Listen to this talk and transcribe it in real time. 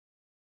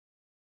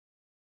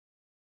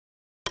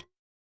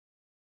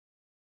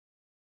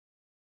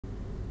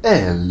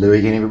Hello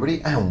again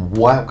everybody and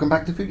welcome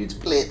back to Fujit's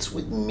Blitz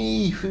with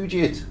me,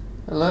 Fujit.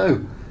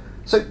 Hello.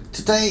 So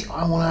today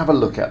I want to have a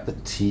look at the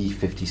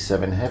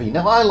T57 Heavy.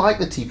 Now I like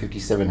the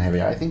T57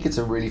 Heavy. I think it's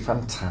a really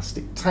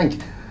fantastic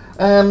tank.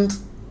 And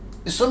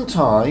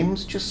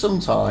sometimes, just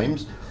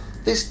sometimes,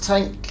 this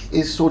tank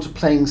is sort of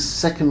playing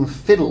second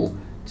fiddle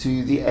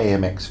to the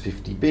AMX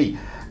 50B.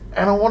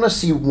 And I want to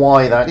see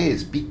why that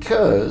is,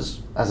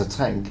 because as a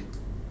tank,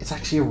 it's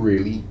actually a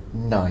really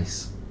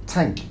nice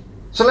tank.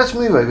 So let's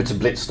move over to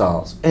Blitz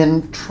Stars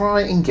and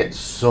try and get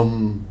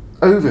some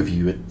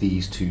overview at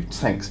these two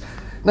tanks.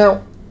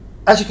 Now,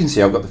 as you can see,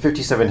 I've got the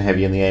 57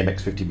 Heavy and the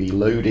AMX 50B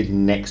loaded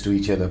next to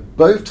each other.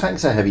 Both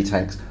tanks are heavy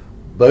tanks.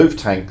 Both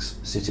tanks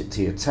sit at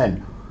tier 10.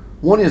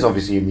 One is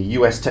obviously in the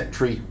US tech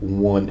tree,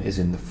 one is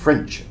in the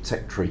French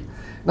tech tree.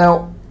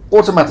 Now,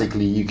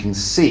 automatically you can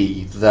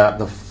see that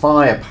the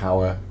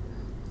firepower,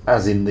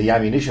 as in the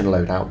ammunition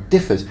loadout,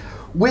 differs,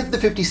 with the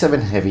 57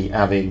 Heavy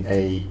having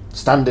a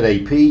standard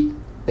AP,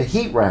 a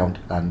heat round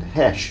and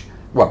HE,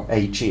 well,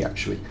 HE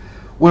actually,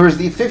 whereas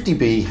the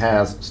 50B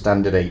has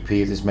standard AP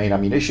as its main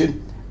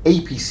ammunition,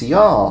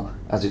 APCR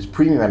as its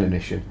premium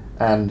ammunition,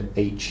 and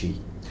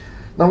HE.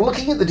 Now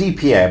looking at the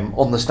DPM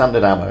on the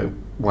standard ammo,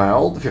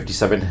 well, the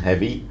 57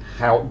 Heavy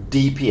out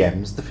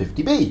DPMs the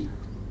 50B.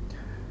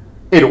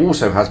 It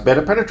also has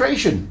better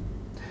penetration.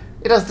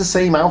 It has the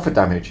same alpha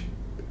damage.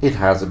 It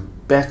has a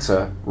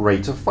better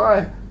rate of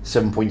fire,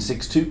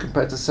 7.62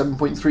 compared to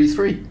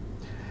 7.33.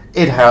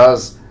 It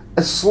has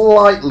a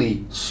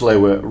slightly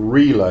slower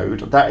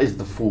reload, that is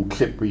the full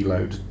clip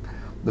reload.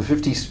 The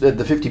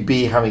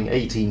 50B having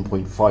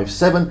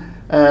 18.57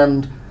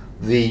 and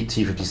the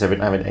T57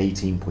 having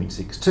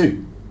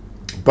 18.62.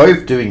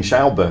 Both doing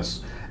shell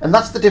bursts, and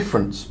that's the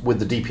difference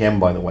with the DPM,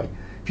 by the way.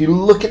 If you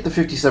look at the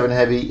 57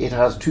 Heavy, it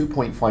has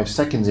 2.5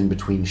 seconds in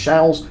between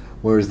shells,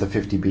 whereas the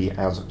 50B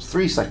has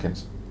 3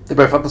 seconds. They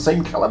both have the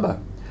same caliber,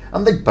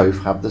 and they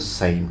both have the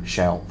same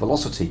shell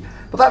velocity,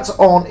 but that's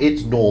on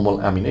its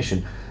normal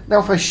ammunition. Now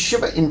if I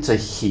shove it into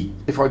heat,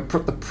 if I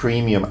put the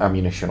premium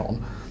ammunition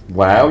on,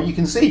 well, you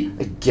can see,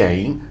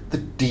 again, the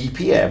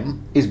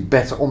DPM is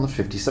better on the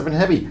 57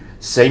 Heavy.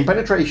 Same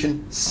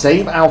penetration,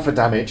 same alpha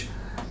damage,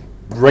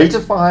 rate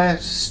of fire,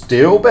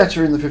 still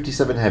better in the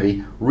 57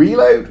 Heavy,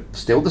 reload,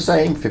 still the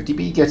same,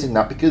 50B getting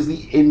that because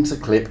the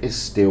interclip is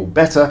still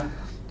better,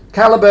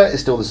 caliber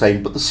is still the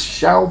same, but the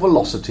shell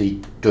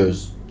velocity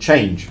does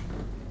change.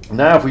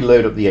 Now if we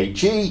load up the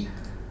HE,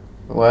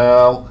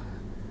 well,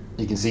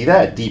 you can see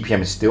there,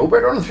 DPM is still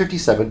better on the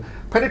 57,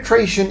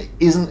 penetration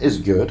isn't as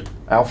good,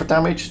 alpha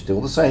damage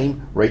still the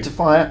same, rate of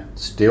fire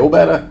still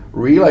better,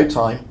 reload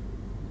time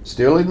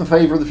still in the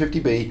favour of the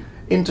 50B,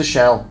 into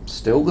shell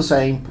still the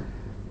same,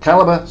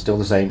 caliber still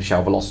the same,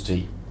 shell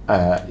velocity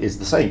is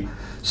the same.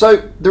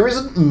 So there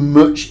isn't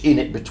much in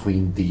it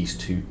between these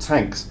two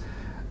tanks.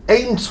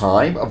 Aim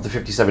time of the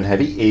 57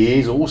 Heavy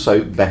is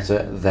also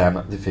better than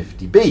the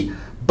 50B,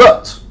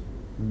 but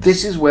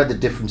this is where the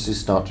differences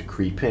start to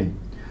creep in.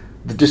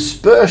 The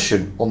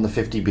dispersion on the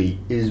 50B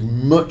is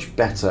much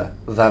better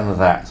than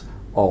that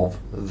of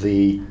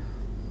the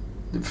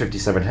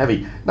 57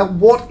 Heavy. Now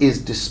what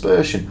is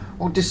dispersion?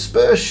 Well,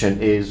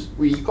 dispersion is,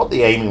 well, you've got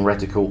the aiming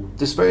reticle.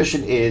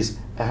 Dispersion is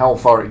how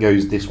far it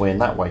goes this way and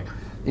that way.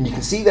 And you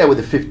can see there with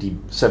the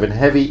 57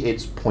 Heavy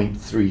it's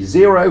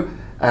 0.30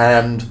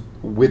 and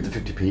with the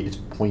 50B it's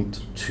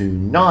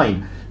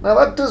 0.29. Now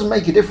that does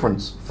make a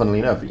difference, funnily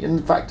enough.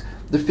 In fact,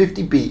 the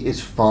 50B is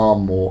far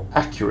more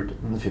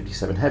accurate than the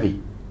 57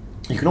 Heavy.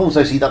 You can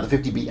also see that the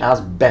 50B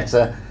has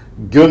better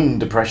gun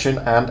depression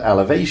and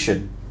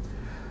elevation.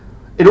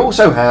 It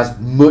also has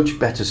much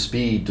better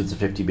speed than the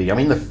 50B. I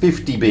mean, the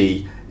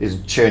 50B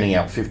is churning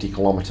out 50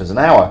 kilometers an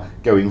hour,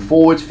 going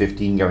forwards,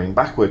 15 going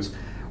backwards.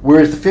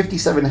 Whereas the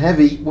 57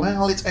 Heavy,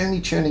 well, it's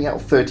only churning out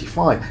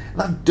 35.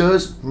 That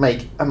does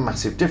make a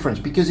massive difference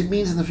because it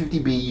means in the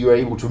 50B you're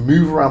able to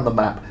move around the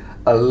map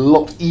a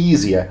lot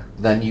easier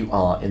than you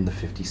are in the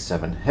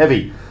 57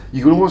 Heavy.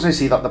 You can also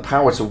see that the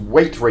power to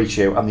weight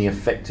ratio and the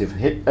effective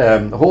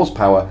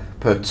horsepower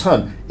per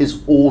ton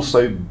is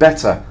also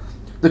better.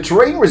 The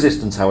terrain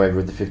resistance, however,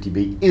 of the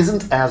 50B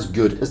isn't as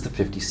good as the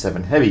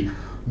 57 Heavy,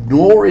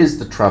 nor is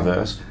the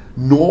traverse,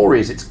 nor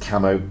is its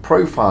camo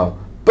profile,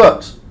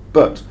 but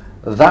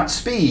that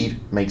speed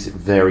makes it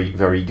very,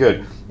 very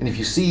good. And if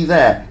you see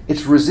there,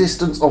 its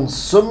resistance on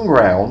some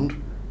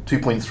ground,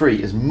 2.3,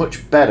 is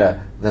much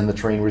better than the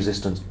terrain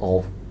resistance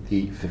of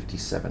the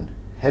 57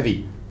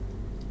 Heavy.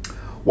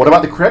 What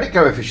about the credit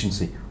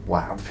coefficient?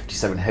 Wow, the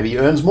 57 Heavy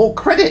earns more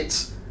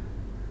credits,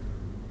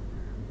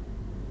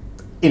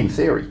 in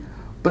theory.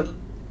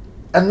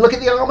 And look at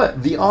the armor.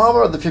 The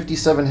armor of the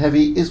 57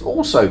 Heavy is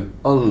also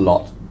a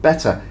lot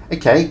better.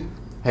 Okay,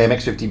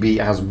 AMX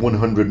 50B has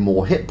 100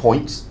 more hit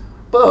points,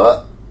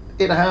 but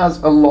it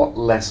has a lot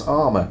less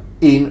armor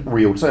in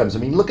real terms. I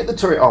mean, look at the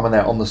turret armor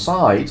there on the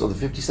sides of the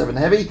 57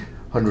 Heavy,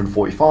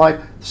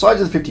 145. The sides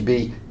of the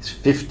 50B is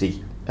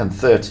 50 and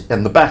 30,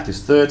 and the back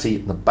is 30,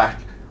 and the back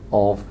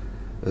of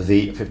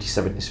the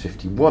 57 is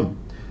 51.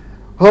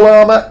 Hull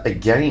armor,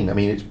 again, I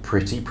mean, it's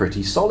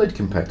pretty solid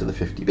compared to the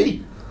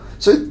 50B.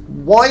 So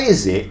why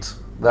is it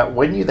that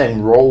when you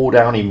then roll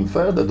down even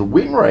further, the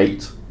win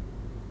rate,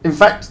 in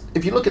fact,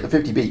 if you look at the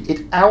 50B,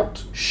 it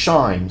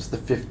outshines the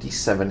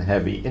 57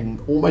 Heavy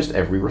in almost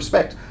every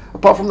respect,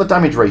 apart from the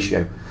damage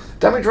ratio.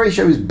 Damage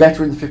ratio is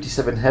better in the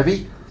 57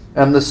 Heavy,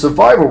 and the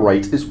survival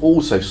rate is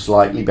also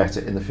slightly better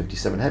in the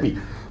 57 Heavy.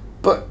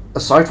 But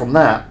aside from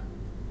that,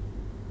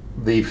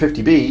 the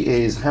 50B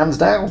is hands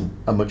down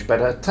a much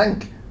better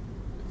tank,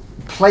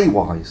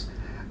 play-wise.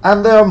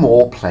 And there are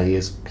more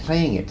players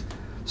playing it.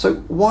 So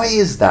why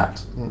is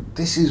that?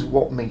 This is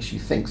what makes you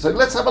think. So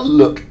let's have a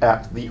look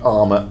at the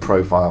armor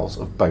profiles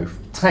of both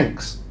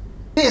tanks.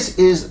 This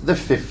is the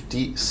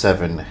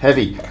 57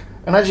 Heavy.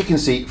 And as you can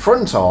see,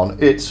 front on,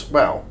 it's,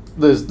 well,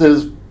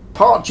 there's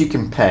parts you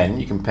can pen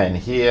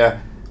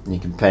here, and you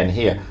can pen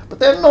here, but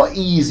they're not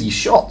easy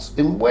shots,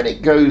 and when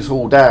it goes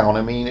all down,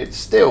 I mean, it's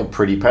still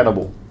pretty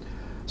pennable.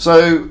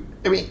 So,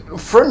 I mean,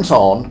 front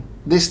on,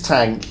 this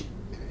tank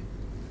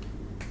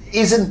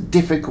isn't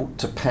difficult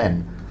to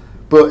pen,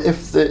 but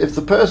if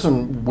the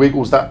person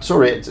wiggles that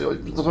turret,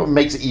 it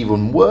makes it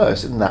even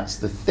worse, and that's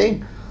the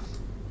thing.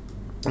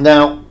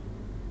 Now,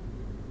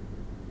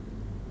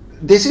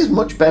 this is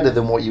much better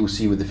than what you'll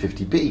see with the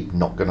 50B,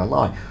 not gonna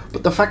lie,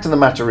 but the fact of the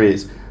matter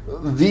is,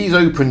 these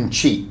open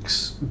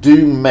cheeks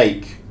do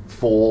make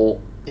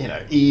for, you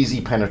know,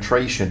 easy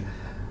penetration,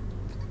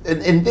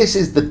 and this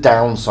is the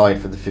downside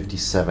for the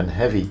 57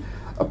 Heavy.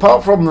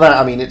 Apart from that,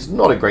 I mean, it's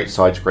not a great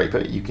side scraper,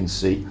 you can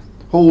see.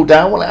 Hull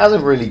down, well, it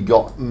hasn't really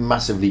got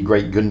massively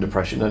great gun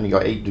depression, only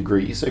got 8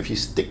 degrees, so if you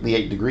stick the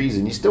 8 degrees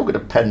in, you're still going to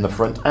pen the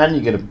front, and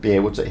you're going to be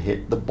able to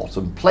hit the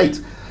bottom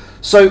plate.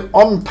 So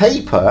on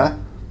paper,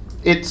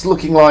 it's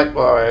looking like,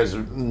 well, it's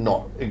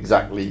not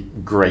exactly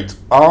great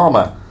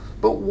armor.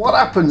 But what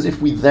happens if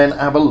we then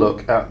have a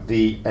look at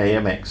the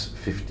AMX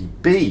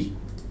 50B?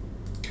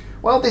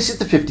 Well, this is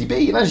the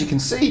 50B, and as you can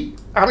see,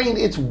 I mean,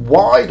 it's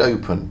wide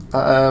open.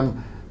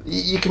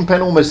 You can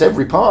pen almost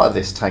every part of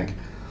this tank.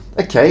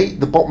 Okay,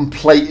 the bottom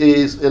plate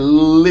is a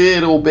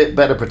little bit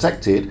better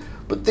protected,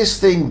 but this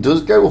thing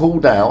does go hull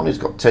down. It's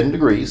got 10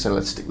 degrees, so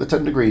let's stick the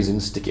 10 degrees in,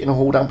 stick it in a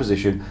hull down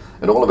position,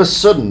 and all of a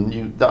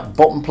sudden, that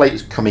bottom plate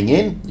is coming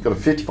in. You've got a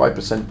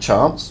 55%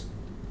 chance,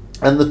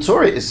 and the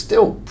turret is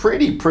still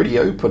pretty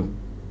open.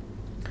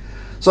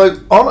 So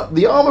on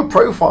the armor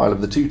profile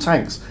of the two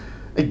tanks,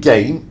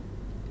 again,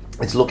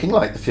 it's looking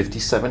like the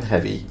 57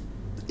 Heavy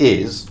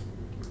is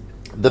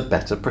the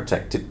better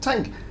protected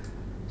tank.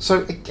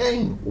 So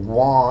again,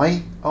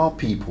 why are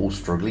people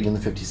struggling in the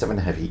 57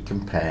 Heavy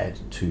compared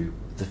to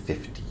the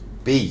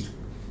 50B?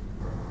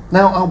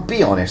 Now, I'll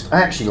be honest,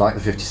 I actually like the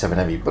 57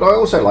 Heavy, but I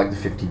also like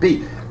the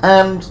 50B,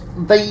 and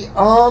they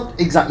aren't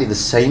exactly the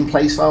same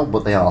playstyle,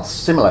 but they are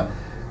similar.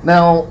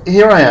 Now,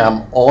 here I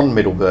am on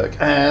Middleburg,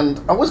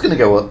 and I was going to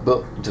go up,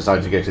 but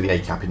decided to go to the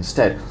A-cap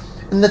instead.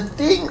 And the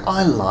thing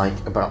I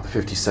like about the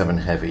 57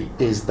 Heavy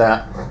is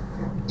that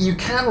you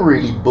can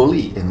really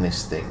bully in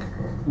this thing.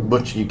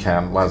 Much you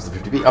can as the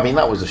 50B. I mean,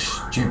 that was a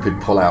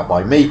stupid pull out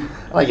by me,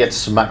 and I get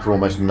smacked for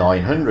almost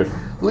 900,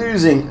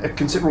 losing a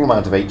considerable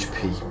amount of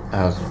HP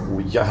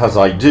as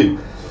I do.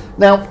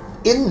 Now,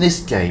 in this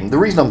game, the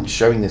reason I'm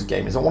showing this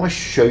game is I want to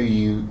show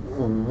you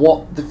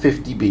what the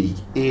 50B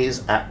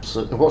is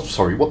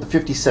what the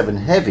 57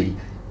 Heavy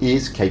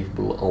is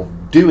capable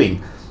of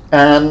doing,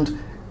 and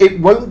it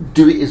won't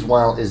do it as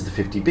well as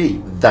the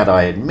 50B, that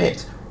I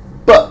admit,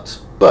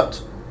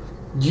 but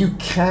you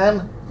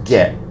can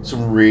get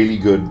some really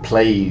good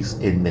plays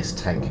in this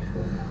tank.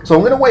 So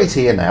I'm going to wait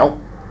here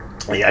now.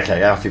 Yeah,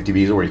 okay, our 50B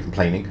is already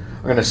complaining.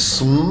 I'm going to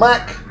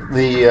smack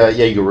the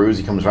Jaeger as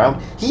he comes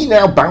around. He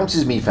now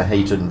bounces me for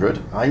 800.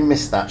 I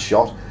missed that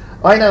shot.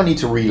 I now need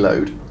to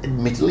reload.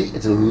 Admittedly,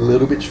 it's a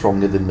little bit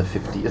stronger than the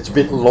 50. It's a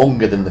bit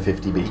longer than the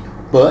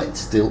 50B, but it's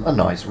still a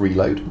nice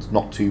reload. It's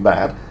not too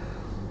bad.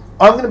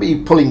 I'm going to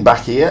be pulling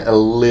back here a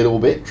little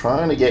bit,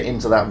 trying to get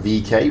into that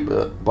VK,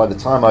 but by the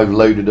time I've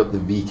loaded up, the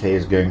VK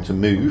is going to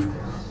move.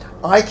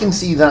 I can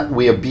see that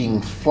we are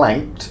being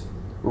flanked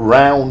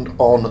round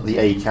on the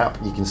A-cap,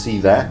 you can see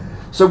there.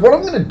 So what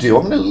I'm going to do,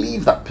 I'm going to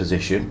leave that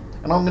position,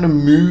 and I'm going to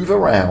move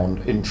around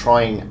and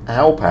try and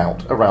help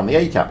out around the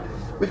A-cap.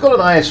 We've got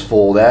an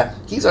IS-4 there,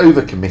 he's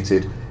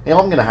overcommitted, and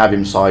I'm going to have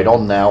him side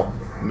on now.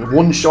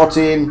 One shot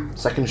in,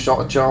 second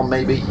shot a charm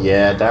maybe,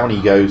 yeah, down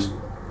he goes.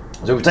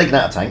 So we've taken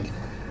out a tank.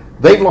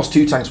 They've lost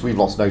 2 tanks, we've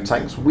lost no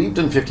tanks. We've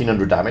done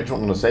 1500 damage.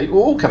 I'm going to say,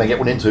 oh, can I get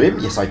one into him?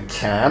 Yes, I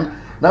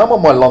can. Now I'm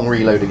on my long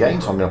reload again,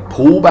 so I'm going to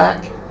pull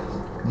back.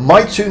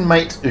 My toon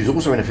mate, who's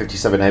also in a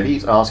 57 Heavy,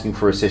 is asking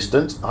for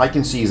assistance. I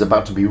can see he's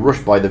about to be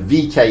rushed by the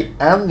VK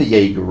and the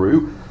Jaeger.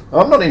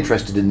 I'm not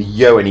interested in the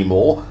Yo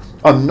anymore.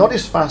 I'm not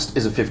as fast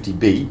as a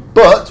 50B,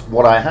 but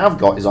what I have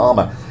got is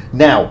armor.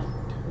 Now,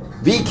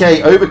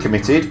 VK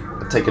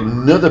overcommitted. I take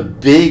another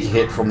big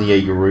hit from the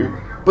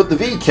Jaeger. But the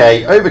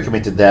VK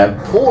overcommitted there,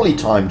 poorly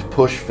timed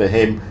push for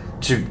him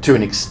to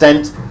an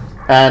extent,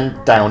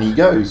 and down he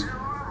goes.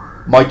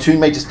 My toon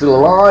mate is still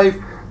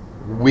alive.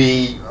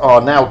 We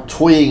are now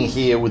toying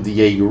here with the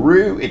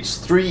Jaeger. It's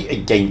 3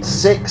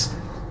 against 6.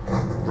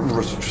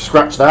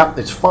 Scratch that,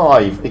 it's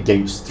 5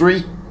 against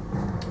 3.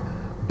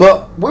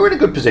 But we're in a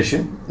good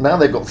position. Now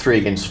they've got 3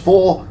 against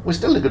 4. We're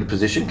still in a good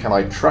position. Can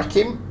I track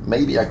him?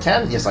 Maybe I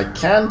can. Yes, I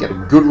can. Get a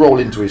good roll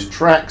into his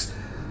tracks.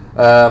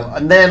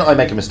 And then I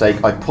make a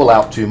mistake. I pull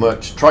out too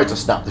much. Try to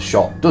snap the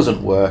shot.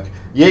 Doesn't work.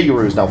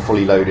 Jaegeru is now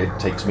fully loaded.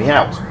 Takes me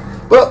out.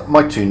 But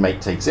my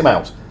toonmate takes him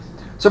out.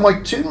 So my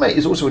toonmate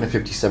is also in a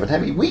 57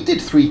 Heavy. We did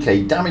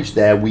 3k damage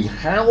there. We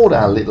held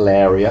our little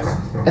area.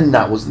 And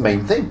that was the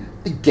main thing.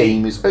 The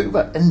game is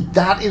over. And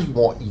that is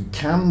what you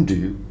can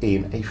do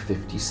in a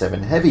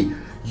 57 Heavy.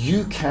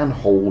 You can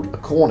hold a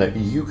corner.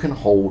 You can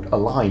hold a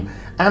line.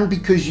 And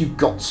because you've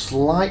got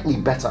slightly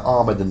better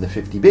armor than the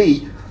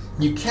 50B,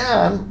 you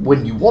can,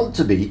 when you want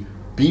to be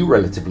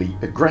relatively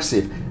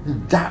aggressive.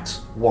 And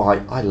that's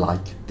why I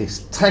like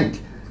this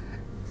tank.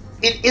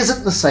 It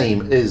isn't the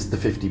same as the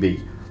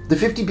 50B. The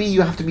 50B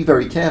you have to be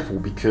very careful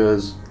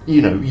because,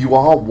 you know, you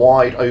are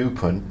wide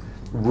open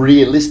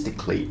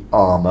realistically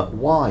armor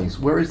wise.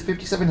 Whereas the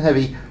 57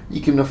 Heavy, you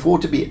can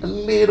afford to be a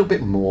little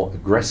bit more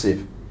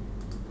aggressive.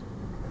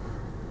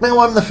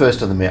 Now I'm the first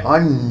to admit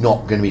I'm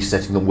not going to be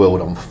setting the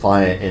world on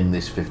fire in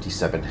this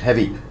 57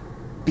 Heavy.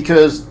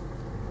 Because,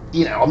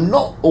 you know, I'm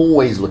not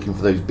always looking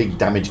for those big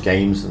damage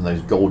games and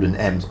those golden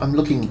M's. I'm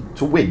looking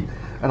to win.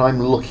 And I'm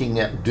looking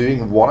at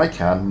doing what I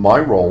can, my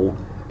role,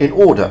 in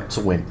order to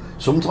win.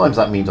 Sometimes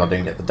that means I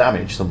don't get the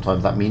damage.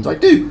 Sometimes that means I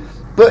do.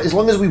 But as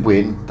long as we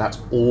win,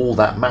 that's all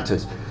that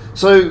matters.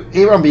 So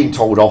here I'm being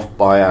told off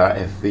by our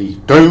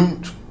FV.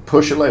 Don't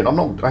push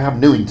alone. I have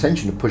no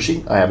intention of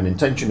pushing. I have an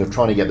intention of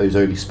trying to get those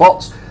early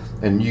spots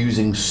and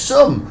using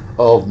some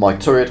of my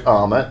turret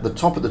armor. The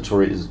top of the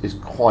turret is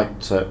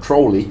quite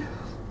trolly.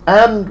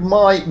 And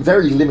my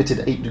very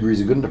limited 8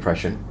 degrees of gun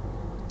depression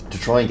to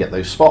try and get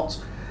those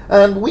spots.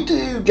 And we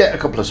do get a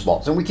couple of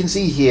spots, and we can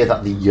see here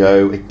that the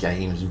Yo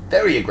again is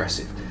very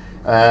aggressive.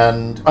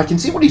 And I can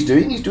see what he's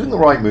doing. He's doing the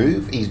right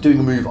move. He's doing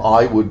a move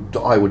I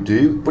would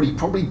do, but he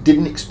probably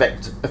didn't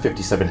expect a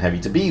 57 Heavy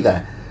to be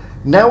there.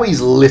 Now he's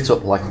lit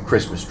up like a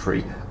Christmas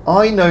tree.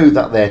 I know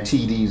that their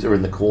TDs are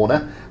in the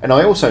corner, and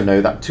I also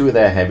know that 2 of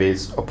their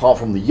heavies, apart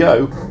from the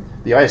Yo,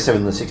 the IS-7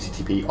 and the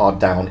 60 TP, are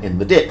down in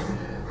the dip.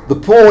 The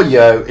poor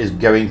Yo is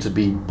going to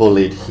be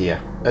bullied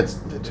here.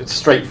 It's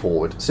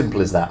straightforward,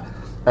 simple as that.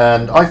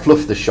 And I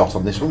fluffed the shot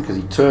on this one because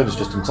he turns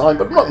just in time,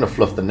 but I'm not going to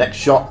fluff the next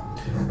shot.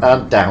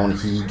 And down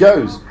he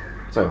goes.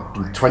 So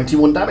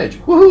 21 damage.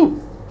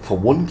 Woohoo! For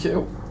 1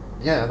 kill.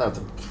 Yeah, that's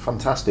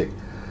fantastic.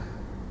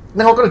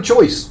 Now I've got a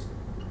choice.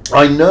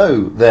 I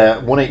know their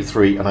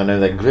 183 and I know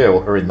their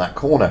grill are in that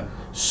corner.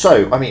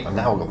 So, I mean,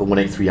 now I've got the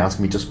 183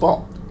 asking me to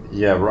spot.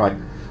 Yeah, right.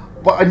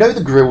 But I know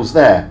the grill's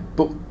there,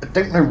 but I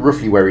don't know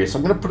roughly where he is. So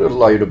I'm going to put a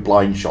load of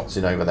blind shots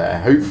in over there.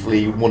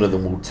 Hopefully one of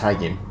them will tag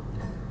him.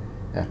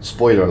 Yeah,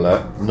 spoiler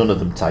alert, none of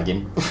them tag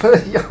him.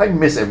 Yeah, I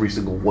miss every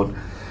single one.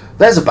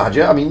 There's a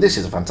Badger. I mean, this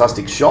is a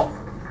fantastic shot.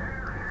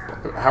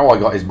 How I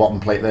got his bottom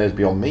plate there is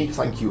beyond me.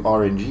 Thank you,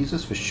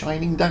 RNGesus, for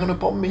shining down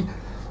upon me.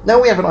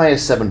 Now we have an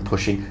IS-7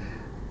 pushing.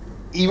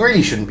 He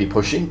really shouldn't be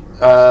pushing.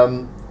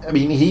 I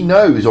mean, he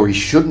knows, or he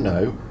should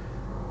know,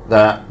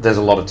 that there's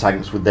a lot of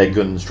tanks with their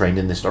guns trained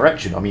in this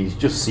direction. I mean, he's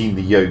just seen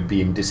the Yo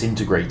being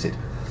disintegrated.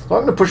 So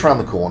I'm going to push around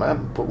the corner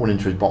and put one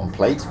into his bottom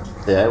plate.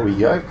 There we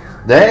go.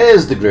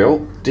 There's the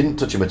grill. Didn't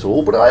touch him at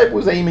all, but I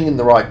was aiming in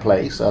the right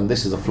place, and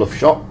this is a fluff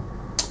shot,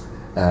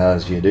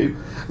 as you do.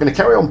 I'm going to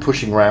carry on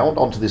pushing round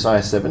onto this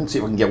IS-7, see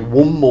if I can get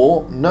one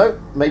more.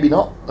 No, maybe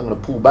not. I'm going to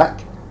pull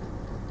back.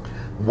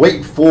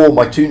 Wait for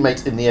my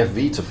toonmate in the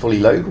FV to fully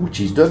load, which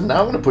he's done. Now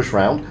I'm going to push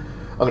round.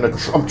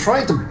 I'm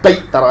trying to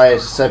bait that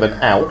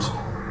IS-7 out,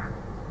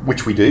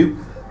 which we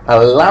do,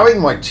 allowing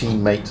my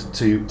teammate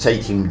to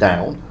take him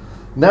down.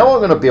 Now I'm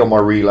going to be on my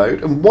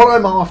reload, and what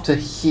I'm after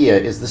here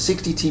is the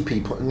 60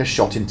 TP putting a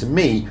shot into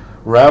me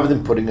rather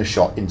than putting a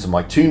shot into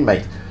my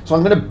toonmate. So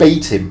I'm going to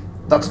bait him.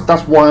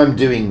 That's why I'm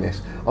doing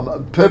this.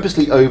 I'm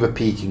purposely over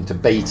peaking to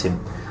bait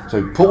him.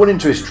 So put one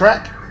into his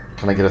track.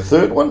 Can I get a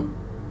third one?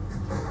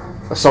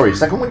 Sorry,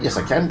 second one? Yes,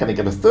 I can. Can I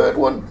get a third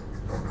one?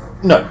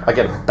 No, I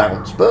get a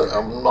bounce, but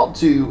I'm not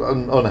too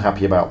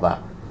unhappy about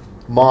that.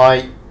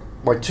 My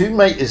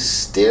toonmate is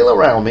still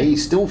around me.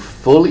 He's still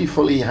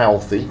fully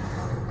healthy.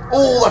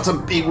 Oh, that's a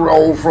big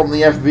roll from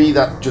the FV.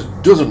 That just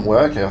doesn't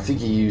work. I think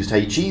he used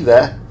HE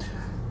there.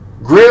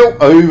 Grill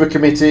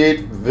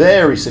overcommitted.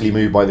 Very silly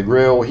move by the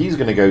Grill. He's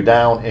going to go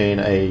down in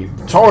a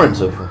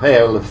torrent of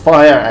hail of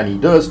fire, and he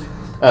does.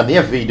 And the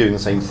FV doing the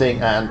same thing,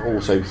 and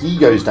also he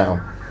goes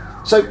down.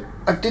 So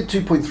I did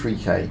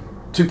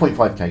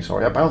 2.5k,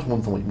 sorry. I bounced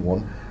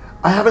 1.1.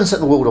 I haven't set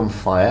the world on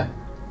fire,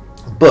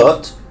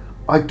 but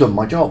I've done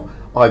my job.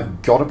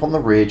 I've got up on the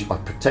ridge.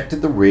 I've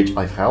protected the ridge.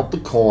 I've held the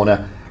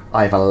corner.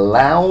 I've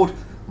allowed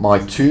my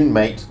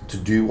toonmate to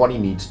do what he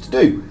needs to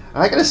do.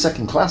 And I get a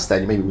second class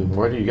then. Maybe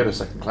why do you get a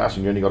second class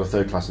and you only got a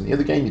third class in the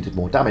other game? You did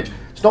more damage.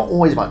 It's not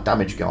always about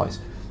damage, guys,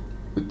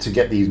 to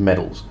get these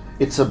medals.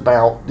 It's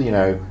about, you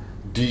know,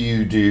 do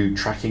you do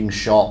tracking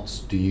shots?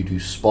 Do you do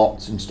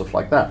spots and stuff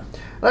like that?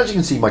 And as you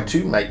can see, my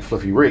toonmate,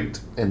 Fluffy Rigged,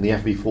 in the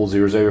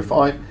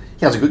FV4005,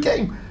 he has a good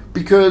game.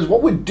 Because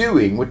what we're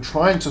doing, we're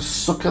trying to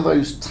sucker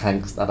those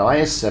tanks, that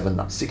IS-7,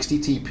 that 60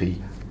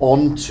 TP,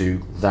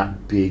 onto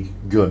that big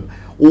gun,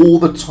 all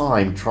the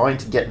time trying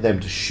to get them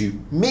to shoot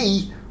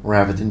me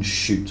rather than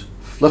shoot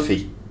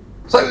Fluffy.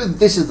 So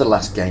this is the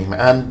last game,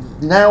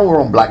 and now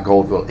we're on Black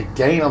Goldville.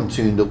 Again, I'm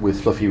tuned up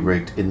with Fluffy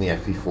rigged in the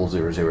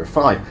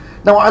FV4005.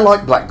 Now, I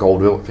like Black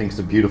Goldville. I think it's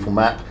a beautiful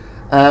map,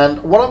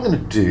 and what I'm going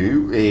to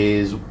do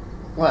is,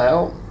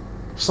 well,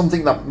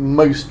 something that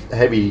most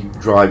heavy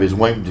drivers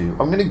won't do.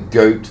 I'm going to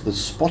go to the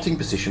spotting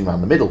position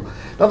around the middle.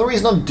 Now, the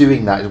reason I'm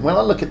doing that is when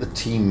I look at the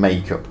team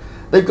makeup,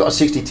 they've got a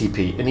 60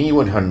 TP, an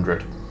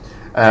E100,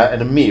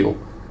 and a meal,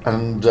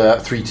 and 3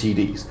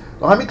 TDs.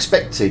 I'm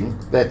expecting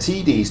their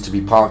TDs to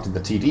be parked in the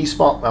TD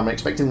spot. I'm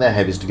expecting their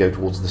heavies to go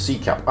towards the C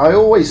cap. I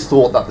always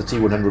thought that the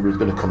T100 was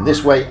going to come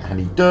this way, and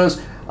he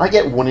does. I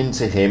get one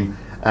into him,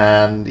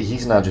 and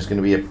he's now just going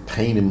to be a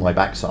pain in my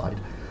backside.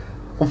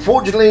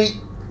 Unfortunately,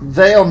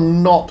 they are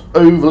not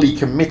overly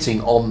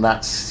committing on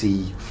that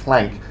C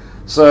flank.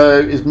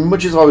 So as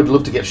much as I would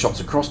love to get shots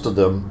across to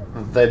them,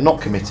 they're not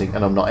committing,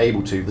 and I'm not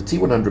able to. The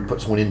T100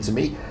 puts one into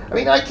me. I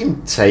mean, I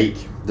can take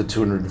the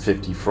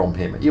 250 from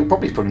him. He'll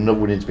probably put another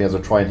one into me as I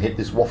try and hit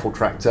this waffle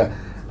tractor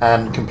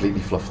and completely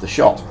fluff the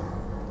shot.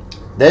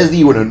 There's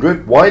the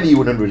E100. Why the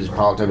E100 is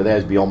parked over there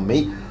is beyond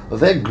me.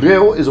 Their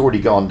grill is already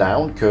gone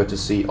down,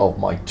 courtesy of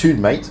my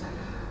tune mate.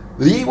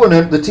 The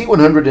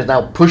T100 is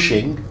now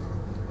pushing.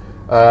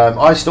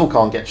 I still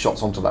can't get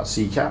shots onto that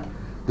C cap.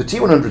 The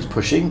T100 is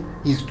pushing.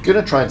 He's going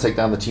to try and take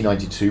down the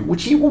T92,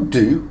 which he will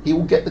do. He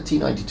will get the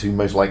T92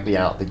 most likely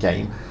out of the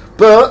game.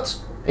 But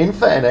in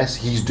fairness,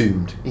 he's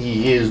doomed.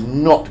 He is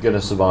not going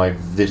to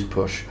survive this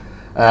push.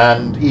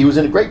 And he was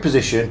in a great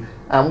position.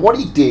 And what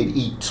he did,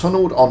 he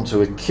tunneled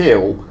onto a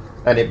kill,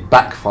 and it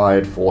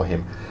backfired for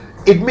him.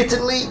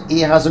 Admittedly,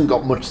 he hasn't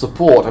got much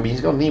support. I mean,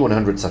 he's got an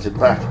E100 set it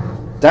back.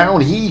 Down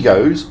he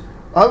goes.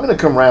 I'm going to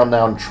come round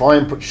now and try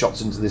and put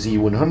shots into this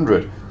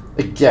E100.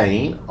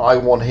 Again, I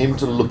want him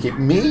to look at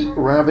me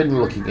rather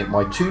than looking at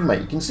my tune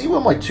mate. You can see where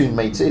my tune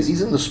mate is.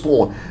 He's in the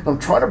spawn. I'm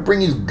trying to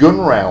bring his gun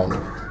round,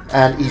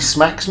 and he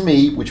smacks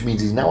me, which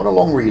means he's now on a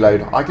long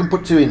reload. I can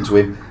put 2 into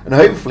him, and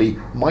hopefully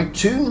my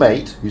tune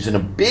mate, who's in a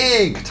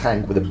big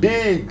tank with a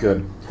big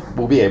gun,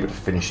 will be able to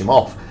finish him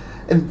off.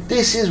 And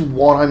this is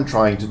what I'm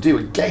trying to do.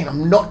 Again,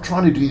 I'm not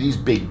trying to do these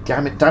big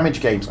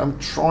damage games. I'm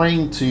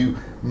trying to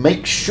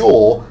make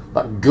sure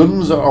that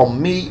guns are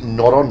on me,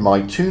 not on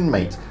my tune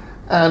mate.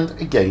 And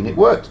again, it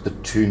works. The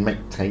tune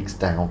mate takes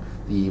down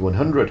the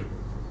E100.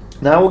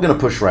 Now we're going to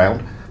push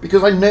round,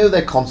 because I know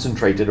they're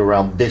concentrated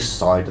around this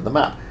side of the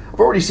map. I've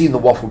already seen the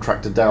waffle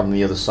tractor down on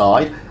the other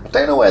side. I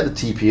don't know where the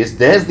TP is.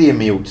 There's the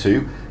Emil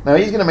too. Now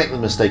he's going to make the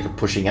mistake of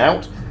pushing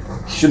out.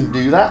 He shouldn't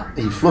do that.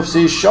 He fluffs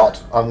his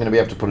shot. I'm going to be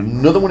able to put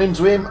another one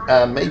into him,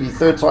 and maybe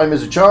third time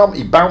is a charm.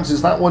 He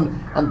bounces that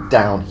one, and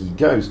down he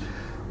goes.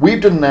 We've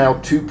done now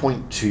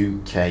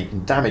 2.2k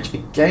in damage.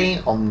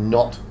 Again, I'm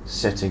not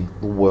setting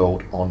the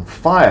world on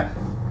fire,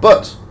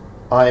 but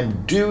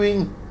I'm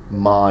doing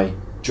my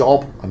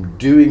job. I'm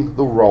doing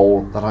the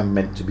role that I'm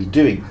meant to be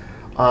doing.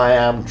 I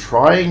am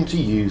trying to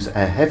use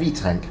a heavy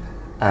tank,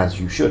 as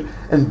you should,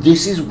 and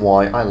this is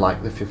why I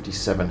like the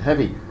 57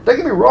 Heavy. Don't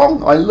get me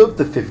wrong, I love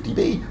the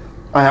 50B.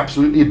 I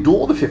absolutely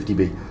adore the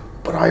 50B,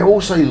 but I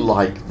also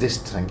like this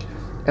tank,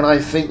 and I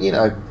think, you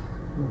know,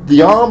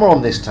 the armor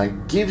on this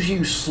tank gives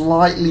you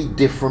slightly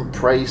different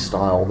prey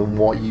style than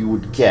what you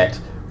would get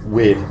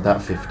with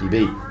that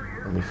 50B.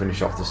 And we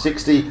finish off the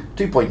 60,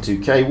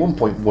 2.2k,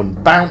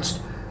 1.1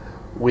 bounced.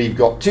 We've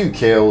got 2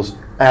 kills,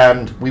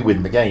 and we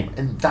win the game.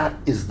 And that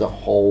is the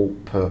whole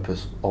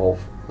purpose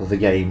of the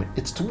game.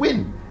 It's to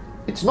win.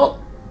 It's not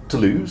to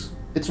lose.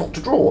 It's not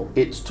to draw.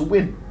 It's to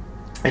win.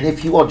 And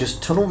if you are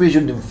just tunnel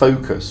visioned and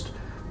focused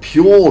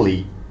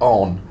purely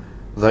on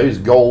those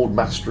gold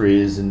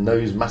masteries and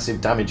those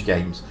massive damage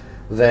games,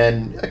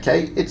 then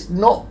okay, it's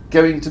not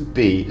going to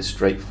be as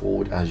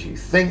straightforward as you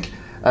think,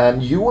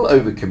 and you will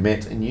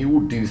overcommit and you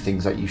will do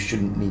things that you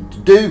shouldn't need to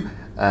do,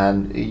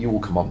 and you will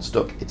come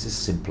unstuck. It's as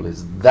simple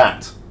as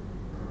that.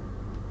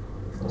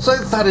 So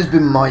that has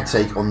been my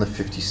take on the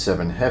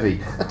 57 Heavy,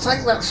 a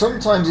tank that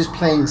sometimes is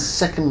playing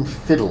second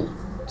fiddle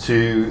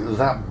to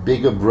that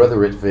bigger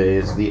brother it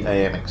is, the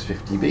AMX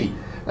 50B.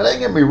 Now don't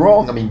get me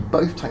wrong, I mean,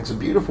 both tanks are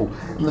beautiful,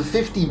 and the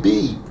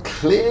 50B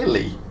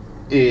clearly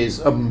is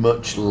a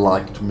much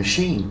liked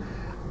machine,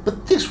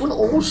 but this one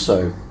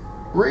also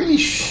really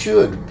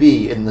should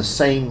be in the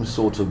same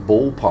sort of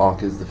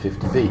ballpark as the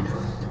 50B.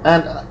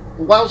 And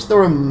whilst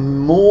there are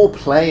more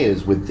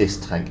players with this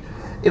tank,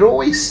 it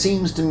always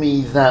seems to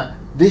me that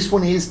this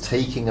one is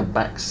taking a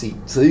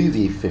backseat to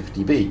the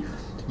 50B.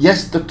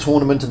 Yes, the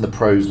tournament and the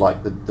pros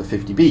like the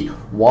 50B.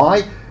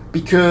 Why?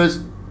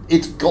 Because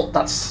it's got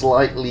that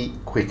slightly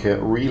quicker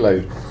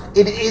reload.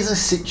 It is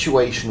a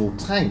situational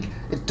tank.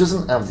 It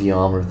doesn't have the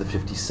armor of the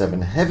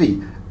 57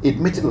 Heavy,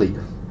 admittedly,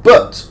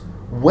 but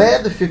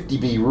where the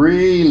 50B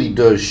really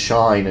does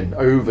shine and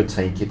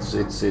overtake its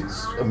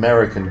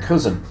American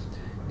cousin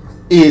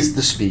is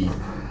the speed.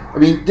 I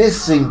mean,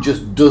 this thing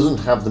just doesn't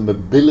have the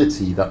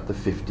mobility that the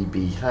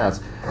 50B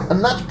has,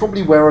 and that's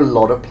probably where a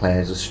lot of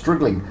players are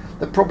struggling.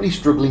 They're probably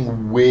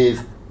struggling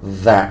with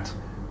that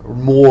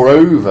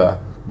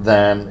moreover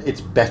than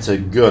its better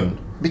gun,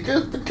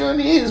 because the gun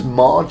is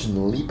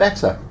marginally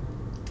better,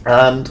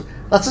 and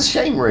that's a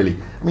shame, really.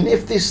 I mean,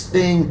 if this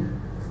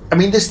thing,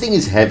 this thing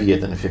is heavier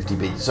than a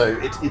 50B, so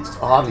it's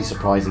hardly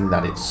surprising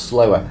that it's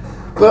slower.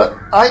 But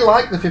I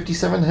like the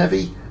 57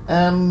 Heavy,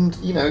 and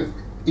you know,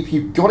 if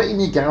you've got it in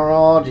your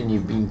garage and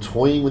you've been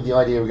toying with the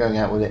idea of going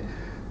out with it,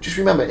 just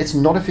remember, it's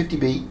not a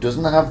 50B,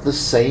 doesn't have the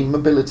same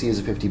mobility as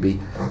a 50B,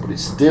 but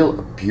it's still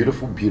a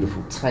beautiful,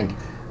 beautiful tank,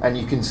 and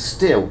you can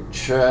still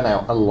churn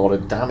out a lot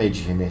of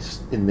damage in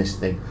this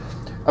thing.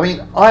 I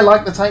mean, I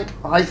like the tank.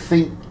 I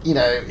think, you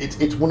know,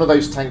 it's one of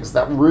those tanks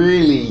that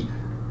really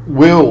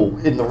will,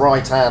 in the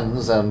right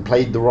hands and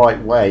played the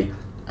right way,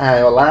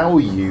 allow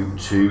you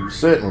to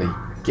certainly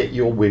get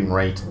your win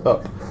rate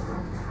up.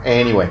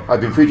 Anyway,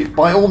 I've been Fujit.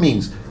 By all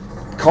means,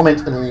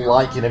 comment and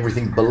like and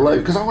everything below,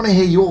 because I want to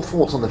hear your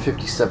thoughts on the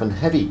 57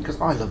 Heavy,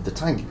 because I love the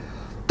tank.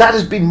 That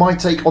has been my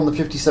take on the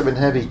 57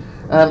 Heavy,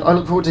 and I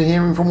look forward to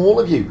hearing from all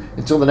of you.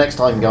 Until the next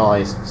time,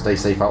 guys, stay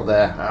safe out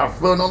there, have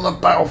fun on the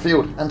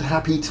battlefield, and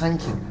happy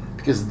tanking,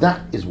 because that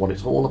is what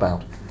it's all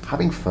about,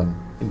 having fun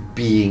and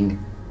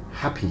being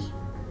happy.